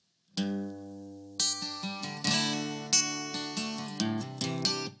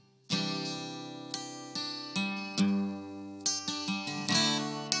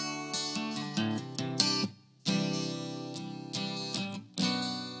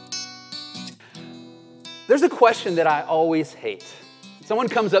There's a question that I always hate. Someone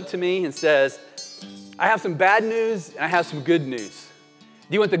comes up to me and says, I have some bad news and I have some good news.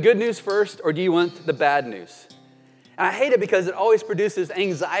 Do you want the good news first or do you want the bad news? And I hate it because it always produces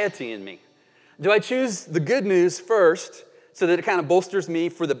anxiety in me. Do I choose the good news first so that it kind of bolsters me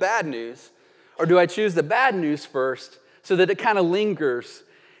for the bad news? Or do I choose the bad news first so that it kind of lingers?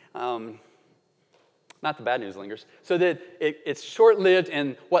 Not the bad news lingers, so that it's short-lived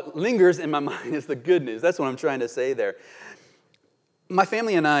and what lingers in my mind is the good news. That's what I'm trying to say there. My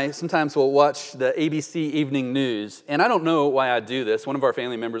family and I sometimes will watch the ABC Evening News, and I don't know why I do this. One of our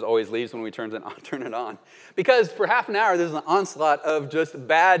family members always leaves when we turn it on. Because for half an hour, there's an onslaught of just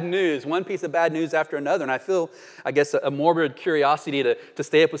bad news, one piece of bad news after another, and I feel, I guess, a morbid curiosity to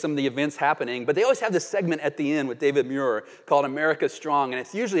stay up with some of the events happening. But they always have this segment at the end with David Muir called America Strong, and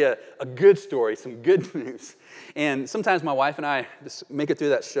it's usually a good story, some good news. And sometimes my wife and I just make it through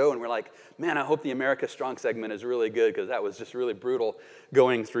that show, and we're like, man, I hope the America Strong segment is really good because that was just really brutal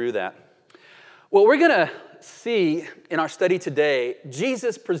going through that. Well, we're going to see in our study today,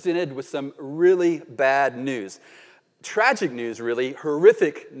 Jesus presented with some really bad news. Tragic news, really,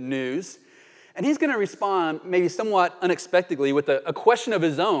 horrific news. And he's going to respond maybe somewhat unexpectedly with a question of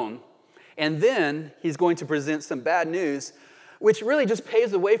his own. And then he's going to present some bad news, which really just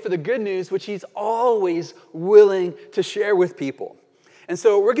paves the way for the good news, which he's always willing to share with people. And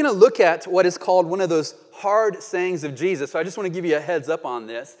so we're going to look at what is called one of those hard sayings of Jesus. So I just want to give you a heads up on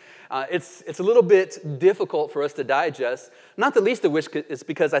this. It's a little bit difficult for us to digest, not the least of which is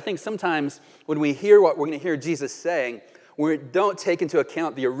because I think sometimes when we hear what we're going to hear Jesus saying, we don't take into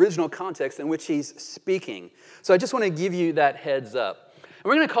account the original context in which he's speaking. So I just want to give you that heads up. And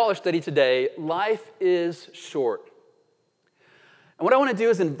we're going to call our study today, Life is Short. And what I want to do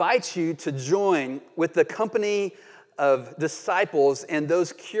is invite you to join with the company of disciples and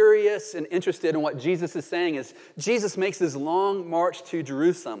those curious and interested in what Jesus is saying as Jesus makes this long march to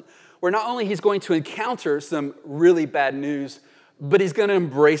Jerusalem, where not only he's going to encounter some really bad news, but he's going to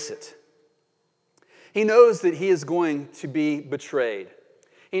embrace it. He knows that he is going to be betrayed.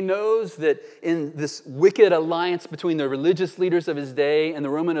 He knows that in this wicked alliance between the religious leaders of his day and the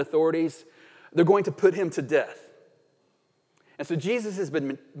Roman authorities, they're going to put him to death. And so Jesus has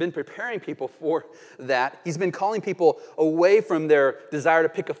been preparing people for that. He's been calling people away from their desire to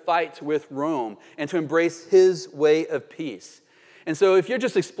pick a fight with Rome and to embrace his way of peace. And so if you're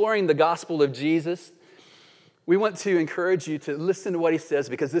just exploring the gospel of Jesus, we want to encourage you to listen to what he says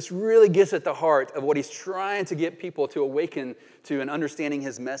because this really gets at the heart of what he's trying to get people to awaken to and understanding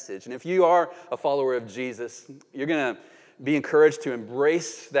his message. And if you are a follower of Jesus, you're going to be encouraged to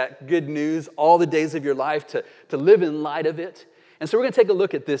embrace that good news all the days of your life, to live in light of it. And so we're going to take a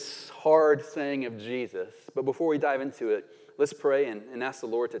look at this hard saying of Jesus. But before we dive into it, let's pray and ask the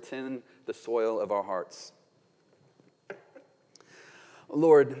Lord to tend the soil of our hearts.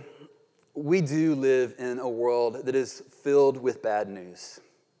 Lord, we do live in a world that is filled with bad news.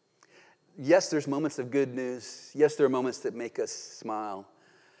 Yes, there's moments of good news. Yes, there are moments that make us smile.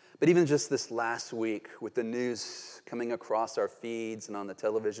 But even just this last week, with the news coming across our feeds and on the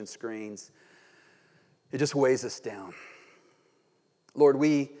television screens, it just weighs us down. Lord,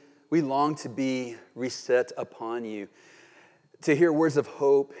 we long to be reset upon you, to hear words of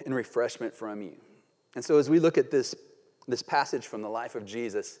hope and refreshment from you. And so as we look at this passage from the life of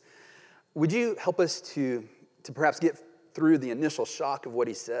Jesus, would you help us to perhaps get through the initial shock of what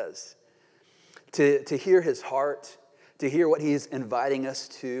he says, to hear his heart, to hear what he's inviting us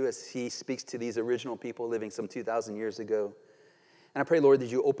to as he speaks to these original people living some 2,000 years ago. And I pray, Lord, that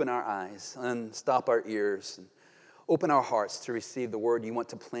you open our eyes, unstop our ears, and open our hearts to receive the word you want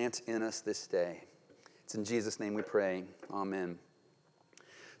to plant in us this day. It's in Jesus' name we pray. Amen.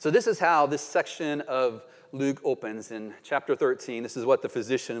 So this is how this section of Luke opens in chapter 13. This is what the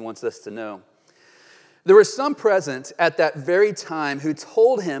physician wants us to know. There were some present at that very time who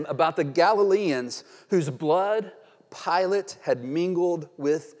told him about the Galileans whose blood Pilate had mingled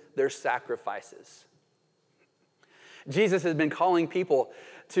with their sacrifices. Jesus has been calling people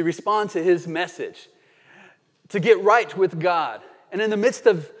to respond to his message, to get right with God. And in the midst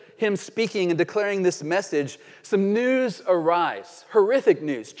of him speaking and declaring this message, some news arise, horrific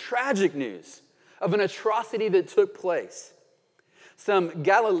news, tragic news of an atrocity that took place. Some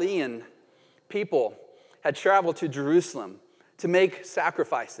Galilean people had traveled to Jerusalem to make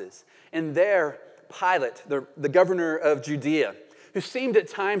sacrifices. And there, Pilate, the governor of Judea, who seemed at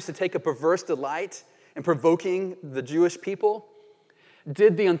times to take a perverse delight in provoking the Jewish people,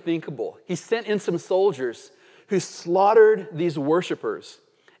 did the unthinkable. He sent in some soldiers who slaughtered these worshipers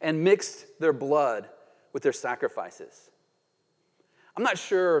and mixed their blood with their sacrifices. I'm not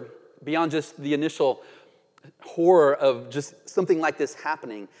sure, beyond just the initial horror of just something like this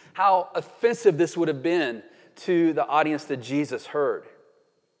happening, how offensive this would have been to the audience that Jesus heard.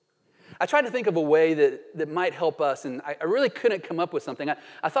 I tried to think of a way that might help us, and I really couldn't come up with something.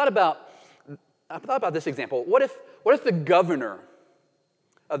 I thought about this example. What if the governor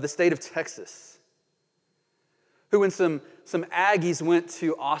of the state of Texas, who when some Aggies went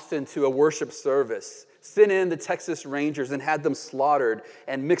to Austin to a worship service, sent in the Texas Rangers and had them slaughtered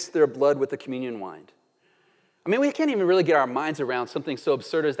and mixed their blood with the communion wine? I mean, we can't even really get our minds around something so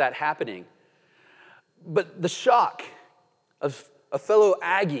absurd as that happening. But the shock of fellow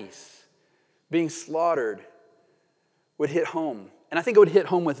Aggies being slaughtered would hit home. And I think it would hit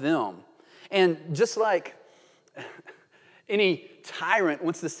home with them. And just like any tyrant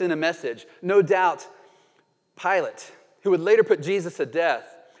wants to send a message, no doubt Pilate, who would later put Jesus to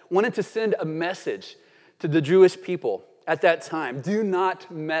death, wanted to send a message to the Jewish people at that time. Do not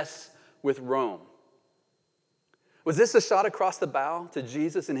mess with Rome. Was this a shot across the bow to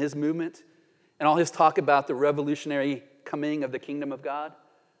Jesus and his movement and all his talk about the revolutionary coming of the kingdom of God?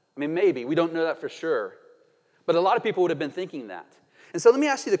 I mean, maybe. We don't know that for sure. But a lot of people would have been thinking that. And so let me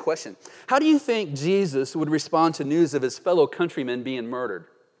ask you the question. How do you think Jesus would respond to news of his fellow countrymen being murdered?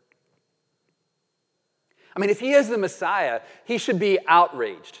 I mean, if he is the Messiah, he should be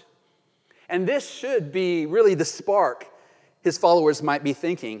outraged. And this should be really the spark his followers might be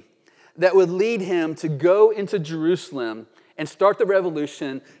thinking that would lead him to go into Jerusalem and start the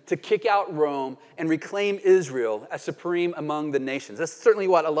revolution to kick out Rome and reclaim Israel as supreme among the nations. That's certainly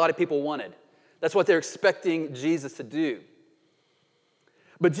what a lot of people wanted. That's what they're expecting Jesus to do.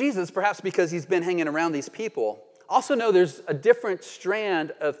 But Jesus, perhaps because he's been hanging around these people, also know there's a different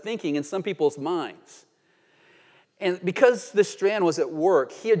strand of thinking in some people's minds. And because this strand was at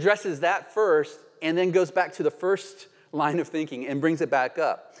work, he addresses that first and then goes back to the first line of thinking and brings it back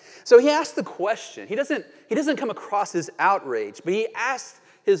up. So he asks the question. He doesn't come across as outraged, but he asks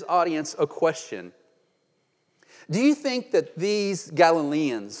his audience a question. Do you think that these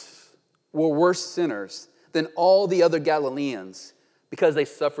Galileans were worse sinners than all the other Galileans because they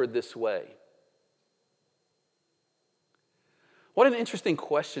suffered this way? What an interesting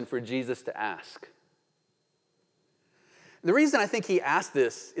question for Jesus to ask. The reason I think he asked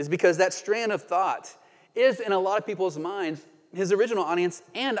this is because that strand of thought is in a lot of people's minds, his original audience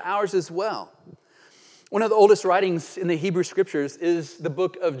and ours as well. One of the oldest writings in the Hebrew Scriptures is the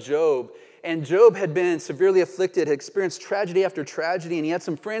book of Job. And Job had been severely afflicted, had experienced tragedy after tragedy, and he had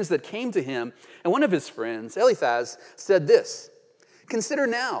some friends that came to him. And one of his friends, Eliphaz, said this, "Consider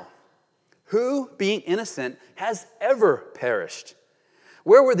now, who, being innocent, has ever perished?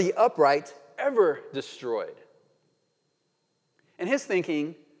 Where were the upright ever destroyed?" In his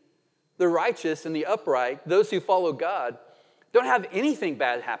thinking, the righteous and the upright, those who follow God, don't have anything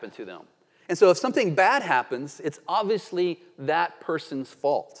bad happen to them. And so if something bad happens, it's obviously that person's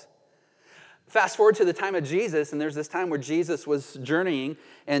fault. Fast forward to the time of Jesus, and there's this time where Jesus was journeying,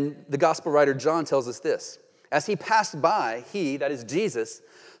 and the gospel writer John tells us this. As he passed by, he, that is Jesus,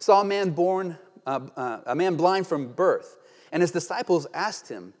 saw a man blind from birth. And his disciples asked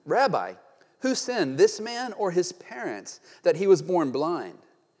him, "Rabbi, who sinned, this man or his parents, that he was born blind?"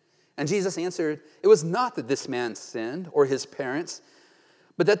 And Jesus answered, "It was not that this man sinned or his parents,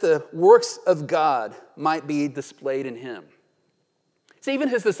 but that the works of God might be displayed in him." See, even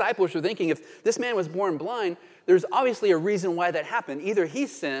his disciples were thinking, if this man was born blind, there's obviously a reason why that happened. Either he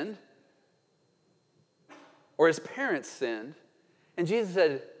sinned or his parents sinned. And Jesus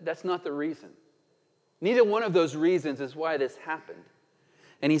said, that's not the reason. Neither one of those reasons is why this happened.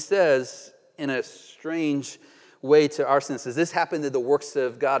 And he says, in a strange way to our senses, this happened that the works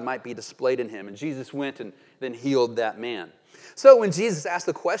of God might be displayed in him. And Jesus went and then healed that man. So when Jesus asked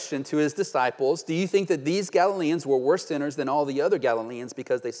the question to his disciples, do you think that these Galileans were worse sinners than all the other Galileans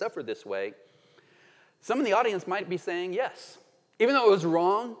because they suffered this way? Some in the audience might be saying yes. Even though it was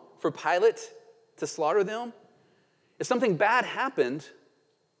wrong for Pilate to slaughter them, if something bad happened,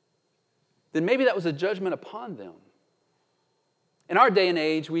 then maybe that was a judgment upon them. In our day and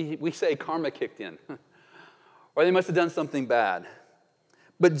age, we say karma kicked in, or they must have done something bad.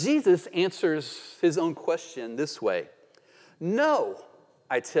 But Jesus answers his own question this way. No,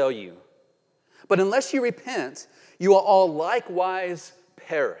 I tell you, but unless you repent, you will all likewise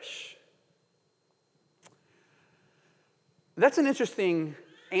perish. That's an interesting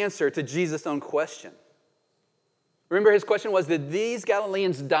answer to Jesus' own question. Remember, his question was, did these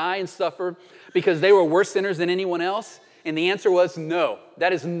Galileans die and suffer because they were worse sinners than anyone else? And the answer was no,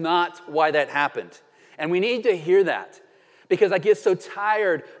 that is not why that happened. And we need to hear that, because I get so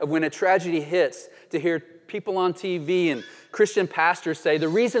tired of when a tragedy hits to hear people on TV and Christian pastors say the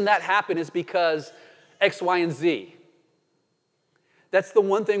reason that happened is because X, Y, and Z. That's the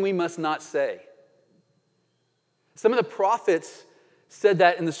one thing we must not say. Some of the prophets said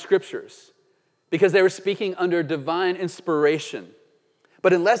that in the scriptures because they were speaking under divine inspiration.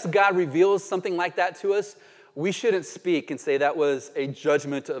 But unless God reveals something like that to us, we shouldn't speak and say that was a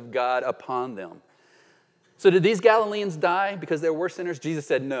judgment of God upon them. So did these Galileans die because they were sinners? Jesus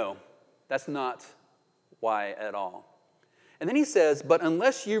said, no, that's not why at all. And then he says, but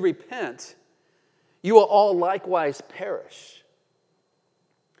unless you repent, you will all likewise perish.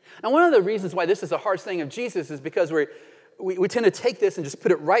 Now, one of the reasons why this is a hard saying of Jesus is because we tend to take this and just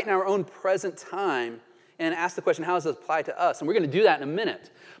put it right in our own present time and ask the question, how does it apply to us? And we're going to do that in a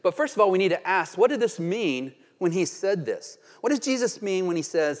minute. But first of all, we need to ask, what did this mean when he said this? What does Jesus mean when he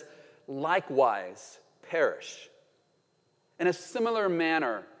says, likewise perish? In a similar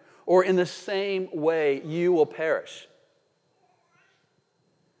manner, or in the same way, you will perish.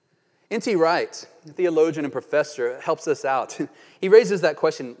 N.T. Wright, a theologian and professor, helps us out. He raises that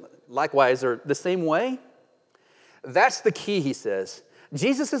question, likewise, or the same way? That's the key, he says.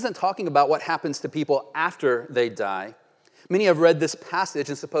 Jesus isn't talking about what happens to people after they die. Many have read this passage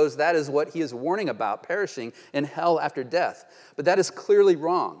and suppose that is what he is warning about, perishing in hell after death. But that is clearly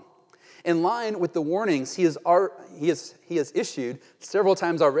wrong. In line with the warnings he has issued several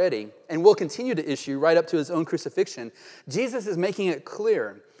times already and will continue to issue right up to his own crucifixion, Jesus is making it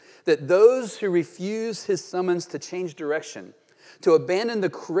clear that those who refuse his summons to change direction, to abandon the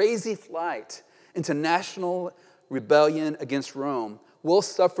crazy flight into national rebellion against Rome, will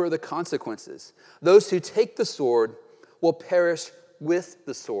suffer the consequences. Those who take the sword will perish with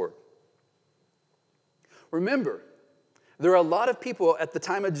the sword. Remember, there are a lot of people at the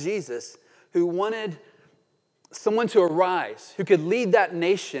time of Jesus who wanted someone to arise who could lead that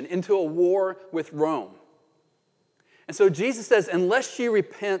nation into a war with Rome. And so Jesus says, unless you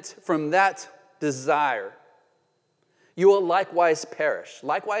repent from that desire, you will likewise perish.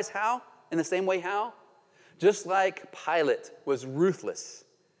 Likewise how? In the same way how? Just like Pilate was ruthless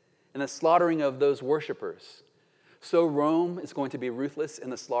in the slaughtering of those worshipers, so Rome is going to be ruthless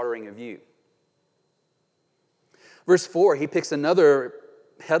in the slaughtering of you. Verse 4, he picks another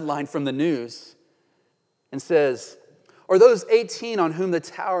headline from the news and says, or those 18 on whom the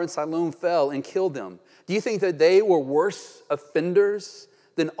tower in Siloam fell and killed them, do you think that they were worse offenders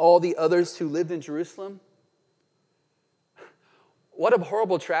than all the others who lived in Jerusalem? What a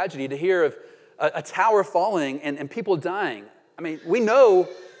horrible tragedy to hear of a tower falling and people dying. I mean, we know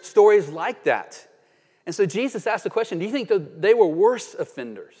stories like that. And so Jesus asked the question, do you think that they were worse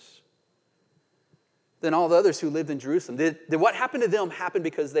offenders than all the others who lived in Jerusalem? Did what happened to them happen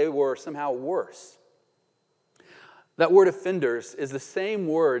because they were somehow worse? That word offenders is the same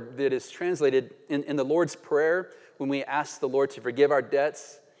word that is translated in the Lord's Prayer when we ask the Lord to forgive our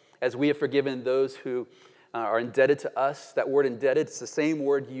debts as we have forgiven those who are indebted to us. That word indebted, it's the same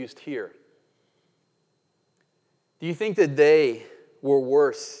word used here. Do you think that they were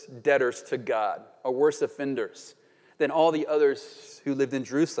worse debtors to God or worse offenders than all the others who lived in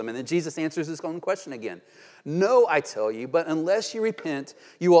Jerusalem? And then Jesus answers his own question again. No, I tell you, but unless you repent,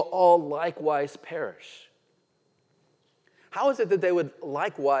 you will all likewise perish. How is it that they would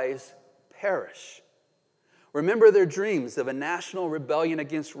likewise perish? Remember their dreams of a national rebellion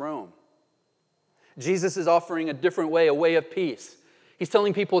against Rome. Jesus is offering a different way, a way of peace. He's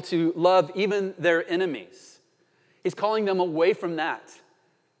telling people to love even their enemies. He's calling them away from that.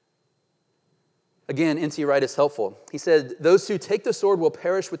 Again, N.T. Wright is helpful. He said, those who take the sword will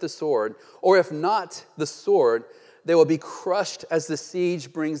perish with the sword, or if not the sword, they will be crushed as the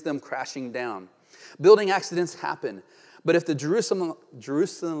siege brings them crashing down. Building accidents happen, but if the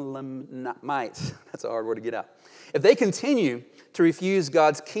Jerusalemites, that's a hard word to get out, if they continue to refuse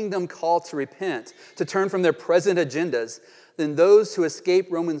God's kingdom call to repent, to turn from their present agendas, then those who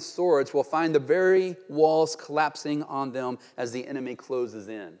escape Roman swords will find the very walls collapsing on them as the enemy closes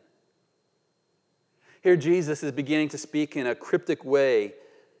in. Here Jesus is beginning to speak in a cryptic way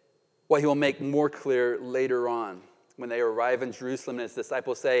what he will make more clear later on when they arrive in Jerusalem and his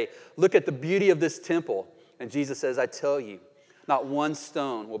disciples say, look at the beauty of this temple. And Jesus says, I tell you, not one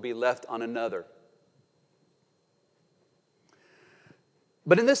stone will be left on another.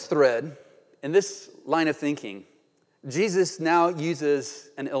 But in this thread, in this line of thinking, Jesus now uses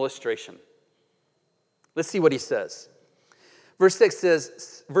an illustration. Let's see what he says. Verse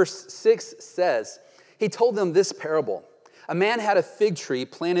 6 says, he told them this parable. A man had a fig tree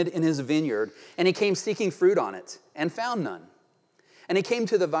planted in his vineyard, and he came seeking fruit on it, and found none. And he came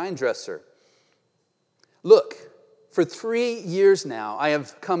to the vine dresser. Look, for 3 years now I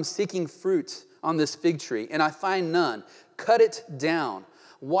have come seeking fruit on this fig tree, and I find none. Cut it down.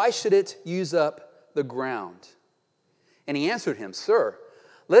 Why should it use up the ground. And he answered him, Sir,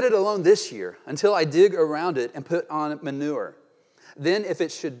 let it alone this year until I dig around it and put on manure. Then if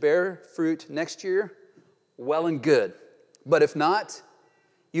it should bear fruit next year, well and good. But if not,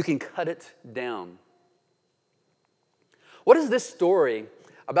 you can cut it down. What does this story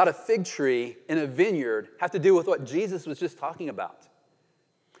about a fig tree in a vineyard have to do with what Jesus was just talking about?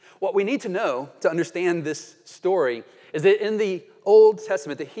 What we need to know to understand this story is that in the Old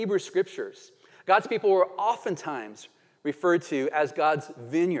Testament, the Hebrew Scriptures, God's people were oftentimes referred to as God's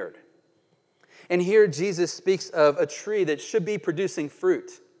vineyard. And here Jesus speaks of a tree that should be producing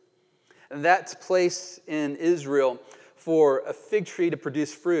fruit. And that place in Israel for a fig tree to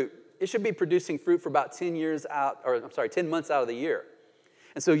produce fruit, it should be producing fruit for about 10 months out of the year.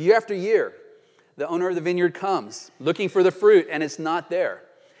 And so year after year, the owner of the vineyard comes looking for the fruit, and it's not there.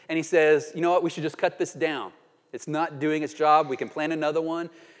 And he says, you know what, we should just cut this down. It's not doing its job. We can plant another one.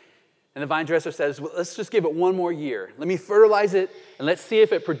 And the vine dresser says, well, let's just give it one more year. Let me fertilize it, and let's see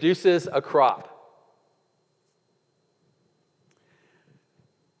if it produces a crop.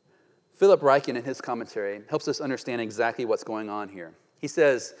 Philip Ryken, in his commentary, helps us understand exactly what's going on here. He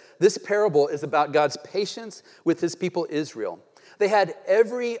says, this parable is about God's patience with his people Israel. They had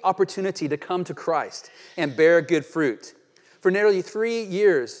every opportunity to come to Christ and bear good fruit. For nearly 3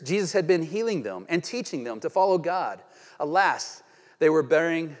 years, Jesus had been healing them and teaching them to follow God. Alas, they were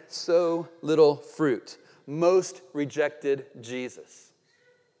bearing so little fruit. Most rejected Jesus.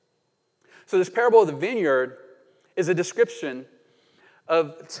 So this parable of the vineyard is a description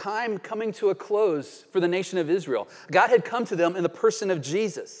of time coming to a close for the nation of Israel. God had come to them in the person of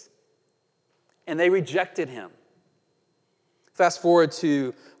Jesus, and they rejected him. Fast forward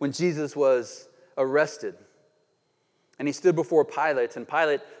to when Jesus was arrested, and he stood before Pilate, and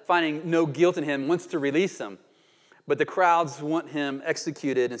Pilate, finding no guilt in him, wants to release him. But the crowds want him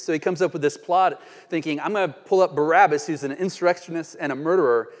executed, and so he comes up with this plot, thinking, I'm going to pull up Barabbas, who's an insurrectionist and a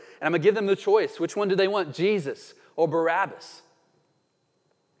murderer, and I'm going to give them the choice. Which one do they want, Jesus or Barabbas?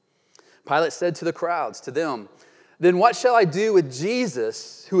 Pilate said to the crowds, to them, then what shall I do with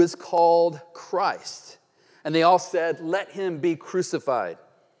Jesus, who is called Christ? And they all said, let him be crucified.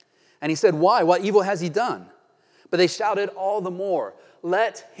 And he said, why? What evil has he done? But they shouted all the more,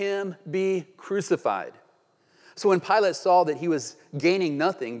 let him be crucified. So when Pilate saw that he was gaining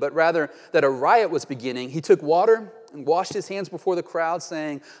nothing, but rather that a riot was beginning, he took water and washed his hands before the crowd,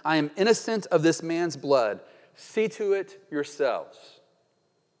 saying, I am innocent of this man's blood. See to it yourselves.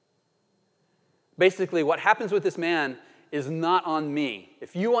 Basically, what happens with this man is not on me.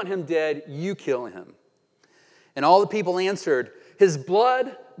 If you want him dead, you kill him. And all the people answered, his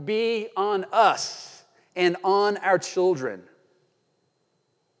blood be on us and on our children.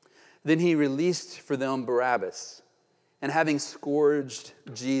 Then he released for them Barabbas, and having scourged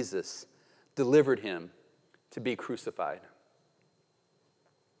Jesus, delivered him to be crucified.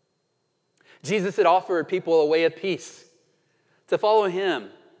 Jesus had offered people a way of peace, to follow him.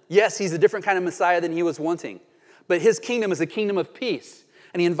 Yes, he's a different kind of Messiah than he was wanting, but his kingdom is a kingdom of peace,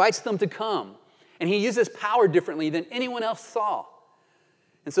 and he invites them to come, and he uses power differently than anyone else saw.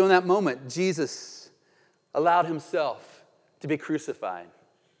 And so in that moment, Jesus allowed himself to be crucified.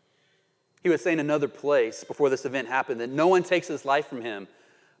 He would say in another place before this event happened that no one takes his life from him,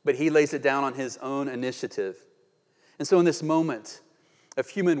 but he lays it down on his own initiative. And so in this moment of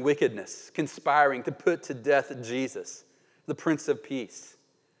human wickedness, conspiring to put to death Jesus, the Prince of Peace,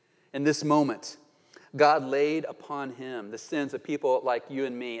 in this moment, God laid upon him the sins of people like you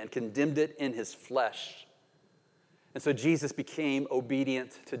and me and condemned it in his flesh. And so Jesus became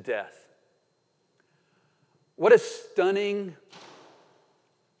obedient to death. What a stunning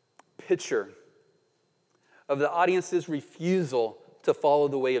picture of the audience's refusal to follow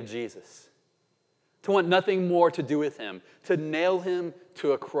the way of Jesus, to want nothing more to do with him, to nail him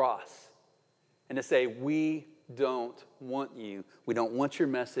to a cross, and to say, we don't want you. We don't want your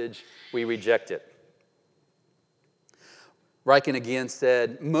message. We reject it. Ryken again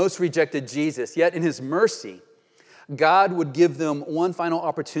said, most rejected Jesus, yet in his mercy, God would give them one final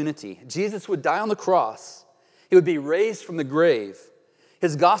opportunity. Jesus would die on the cross. He would be raised from the grave.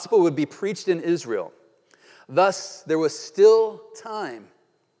 His gospel would be preached in Israel. Thus, there was still time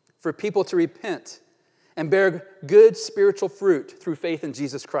for people to repent and bear good spiritual fruit through faith in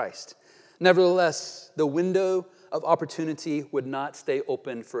Jesus Christ. Nevertheless, the window of opportunity would not stay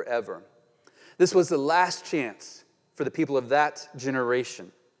open forever. This was the last chance for the people of that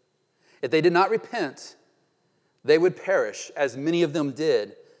generation. If they did not repent, they would perish, as many of them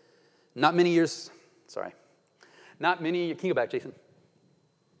did. Can you go back, Jason?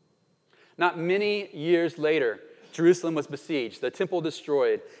 Not many years later, Jerusalem was besieged, the temple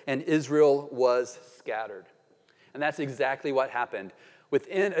destroyed, and Israel was scattered. And that's exactly what happened.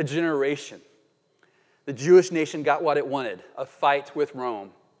 Within a generation, the Jewish nation got what it wanted, a fight with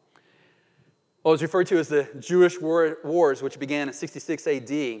Rome. What was referred to as the Jewish Wars, which began in 66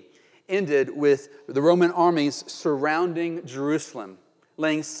 AD, ended with the Roman armies surrounding Jerusalem,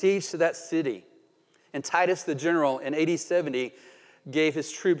 laying siege to that city. And Titus the general in AD 70 gave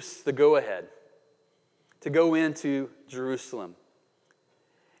his troops the go-ahead to go into Jerusalem.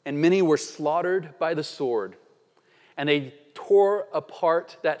 And many were slaughtered by the sword, and they tore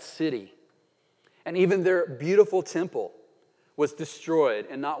apart that city. And even their beautiful temple was destroyed,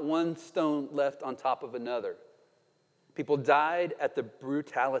 and not one stone left on top of another. People died at the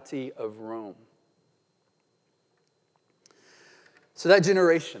brutality of Rome. So that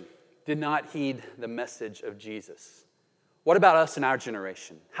generation did not heed the message of Jesus. What about us in our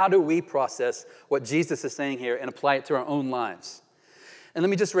generation? How do we process what Jesus is saying here and apply it to our own lives? And let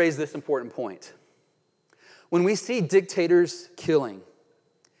me just raise this important point. When we see dictators killing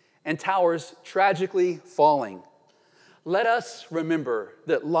and towers tragically falling, let us remember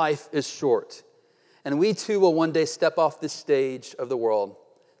that life is short, and we too will one day step off this stage of the world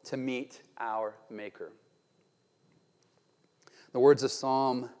to meet our Maker. The words of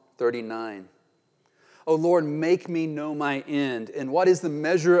Psalm 39. O Lord, make me know my end, and what is the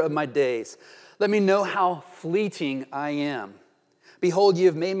measure of my days? Let me know how fleeting I am. Behold, you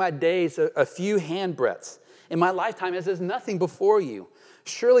have made my days a few handbreadths, and my lifetime is as nothing before you.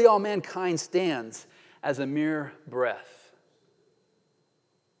 Surely all mankind stands as a mere breath.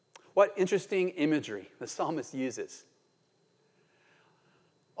 What interesting imagery the psalmist uses.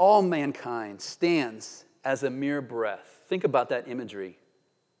 All mankind stands as a mere breath. Think about that imagery.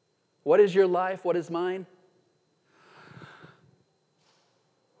 What is your life? What is mine?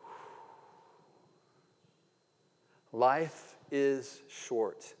 Life is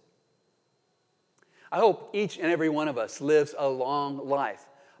short. I hope each and every one of us lives a long life,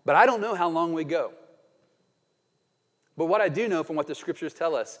 but I don't know how long we go. But what I do know from what the scriptures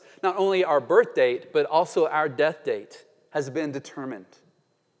tell us, not only our birth date, but also our death date has been determined.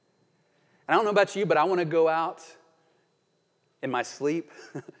 And I don't know about you, but I want to go out in my sleep,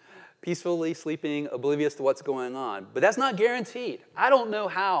 peacefully sleeping, oblivious to what's going on. But that's not guaranteed. I don't know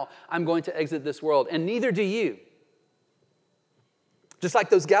how I'm going to exit this world, and neither do you. Just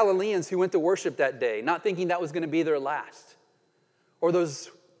like those Galileans who went to worship that day, not thinking that was going to be their last. Or those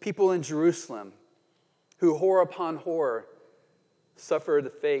people in Jerusalem who, horror upon horror, suffered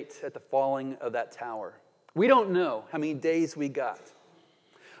the fate at the falling of that tower. We don't know how many days we got.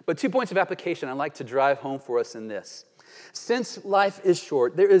 But 2 points of application I'd like to drive home for us in this. Since life is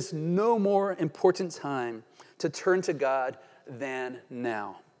short, there is no more important time to turn to God than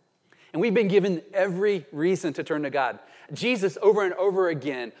now. And we've been given every reason to turn to God. Jesus, over and over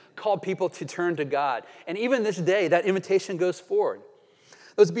again, called people to turn to God. And even this day, that invitation goes forward.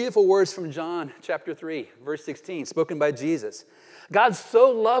 Those beautiful words from John chapter 3, verse 16, spoken by Jesus. God so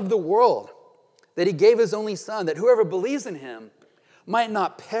loved the world that he gave his only son, that whoever believes in him might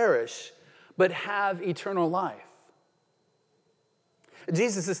not perish, but have eternal life.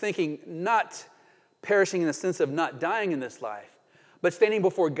 Jesus is thinking not perishing in the sense of not dying in this life, but standing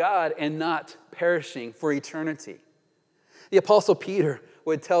before God and not perishing for eternity. The Apostle Peter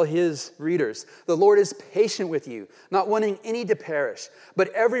would tell his readers, the Lord is patient with you, not wanting any to perish, but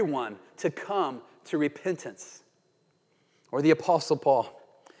everyone to come to repentance. Or the Apostle Paul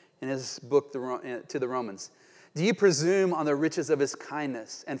in his book to the Romans, do you presume on the riches of his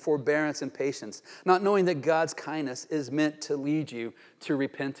kindness and forbearance and patience, not knowing that God's kindness is meant to lead you to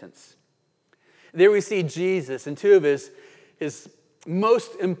repentance? There we see Jesus and two of his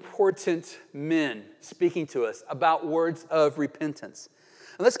most important men speaking to us about words of repentance.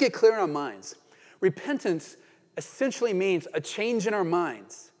 And let's get clear in our minds. Repentance essentially means a change in our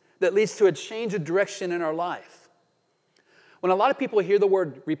minds that leads to a change of direction in our life. When a lot of people hear the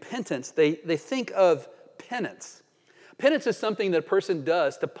word repentance, they think of penance. Penance is something that a person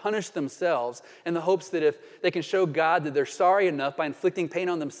does to punish themselves in the hopes that if they can show God that they're sorry enough by inflicting pain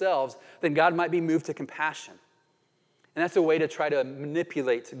on themselves, then God might be moved to compassion. And that's a way to try to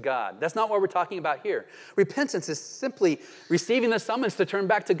manipulate God. That's not what we're talking about here. Repentance is simply receiving the summons to turn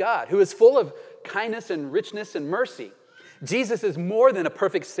back to God, who is full of kindness and richness and mercy. Jesus is more than a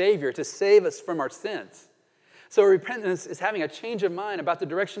perfect Savior to save us from our sins. So repentance is having a change of mind about the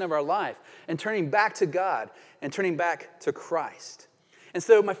direction of our life and turning back to God and turning back to Christ. And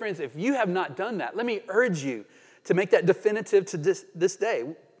so, my friends, if you have not done that, let me urge you to make that definitive to this day.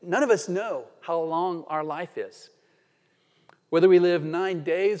 None of us know how long our life is. Whether we live 9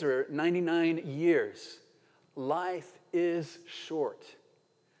 days or 99 years, life is short.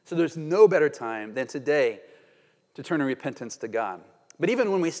 So there's no better time than today to turn in repentance to God. But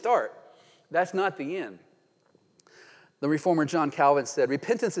even when we start, that's not the end. The reformer John Calvin said,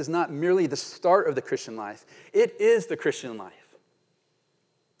 repentance is not merely the start of the Christian life, it is the Christian life.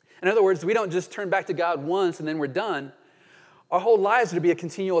 In other words, we don't just turn back to God once and then we're done. Our whole lives are to be a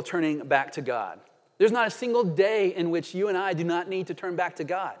continual turning back to God. There's not a single day in which you and I do not need to turn back to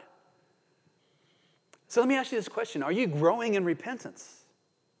God. So let me ask you this question. Are you growing in repentance?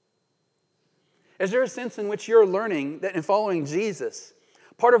 Is there a sense in which you're learning that in following Jesus,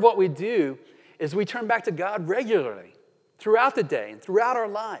 part of what we do is we turn back to God regularly throughout the day and throughout our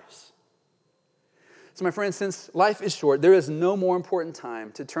lives? So my friends, since life is short, there is no more important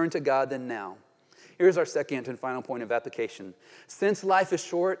time to turn to God than now. Here's our second and final point of application. Since life is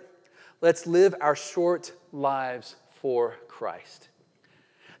short, let's live our short lives for Christ.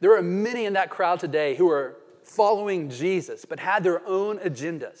 There are many in that crowd today who are following Jesus, but had their own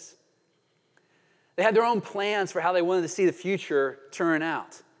agendas. They had their own plans for how they wanted to see the future turn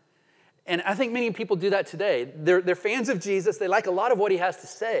out. And I think many people do that today. They're fans of Jesus. They like a lot of what he has to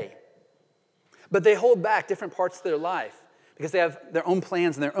say. But they hold back different parts of their life because they have their own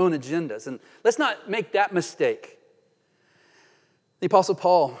plans and their own agendas. And let's not make that mistake. The Apostle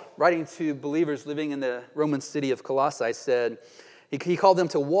Paul, writing to believers living in the Roman city of Colossae, said, he called them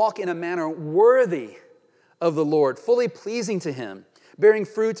to walk in a manner worthy of the Lord, fully pleasing to him, bearing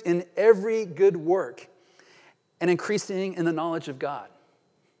fruit in every good work, and increasing in the knowledge of God.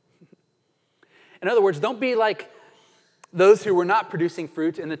 In other words, don't be like those who were not producing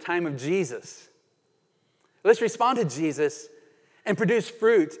fruit in the time of Jesus. Let's respond to Jesus and produce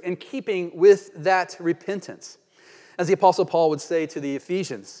fruit in keeping with that repentance. As the Apostle Paul would say to the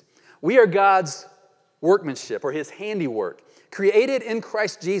Ephesians, we are God's workmanship, or his handiwork, created in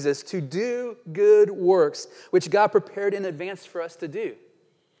Christ Jesus to do good works, which God prepared in advance for us to do.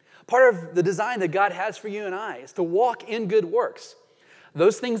 Part of the design that God has for you and I is to walk in good works.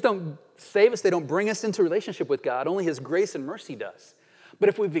 Those things don't save us. They don't bring us into relationship with God. Only his grace and mercy does. But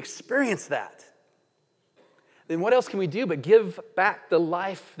if we've experienced that, then what else can we do but give back the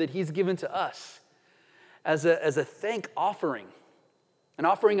life that he's given to us as a thank offering, an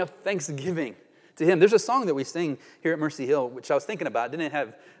offering of thanksgiving to him. There's a song that we sing here at Mercy Hill, which I was thinking about. Didn't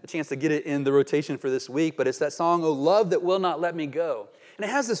have a chance to get it in the rotation for this week, but it's that song, "Oh, love that will not let me go." And it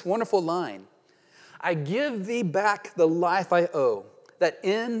has this wonderful line, I give thee back the life I owe, that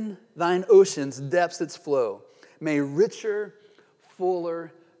in thine ocean's depths its flow may richer,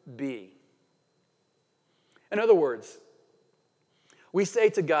 fuller be. In other words, we say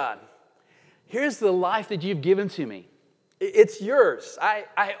to God, here's the life that you've given to me. It's yours.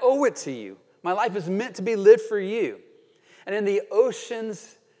 I owe it to you. My life is meant to be lived for you. And in the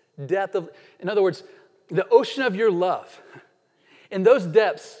ocean's depth of, in other words, the ocean of your love, in those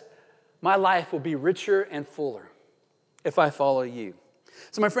depths, my life will be richer and fuller if I follow you.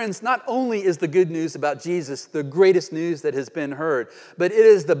 So my friends, not only is the good news about Jesus the greatest news that has been heard, but it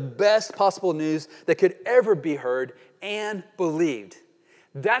is the best possible news that could ever be heard and believed.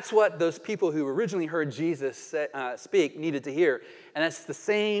 That's what those people who originally heard Jesus speak needed to hear. And that's the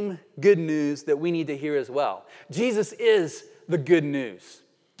same good news that we need to hear as well. Jesus is the good news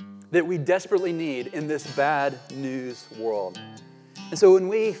that we desperately need in this bad news world. And so when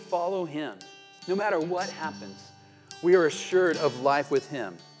we follow him, no matter what happens, we are assured of life with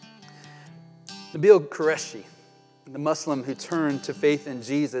him. Nabil Qureshi, the Muslim who turned to faith in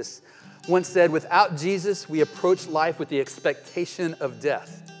Jesus, once said, without Jesus, we approach life with the expectation of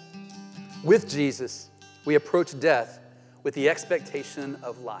death. With Jesus, we approach death with the expectation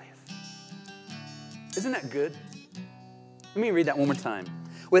of life. Isn't that good? Let me read that one more time.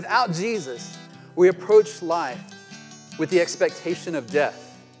 Without Jesus, we approach life with the expectation of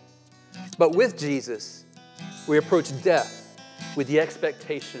death. But with Jesus, we approach death with the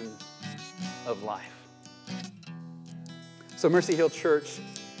expectation of life. So Mercy Hill Church,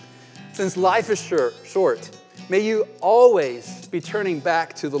 since life is short, may you always be turning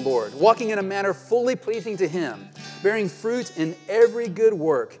back to the Lord, walking in a manner fully pleasing to him, bearing fruit in every good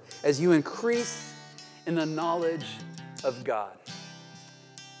work as you increase in the knowledge of God.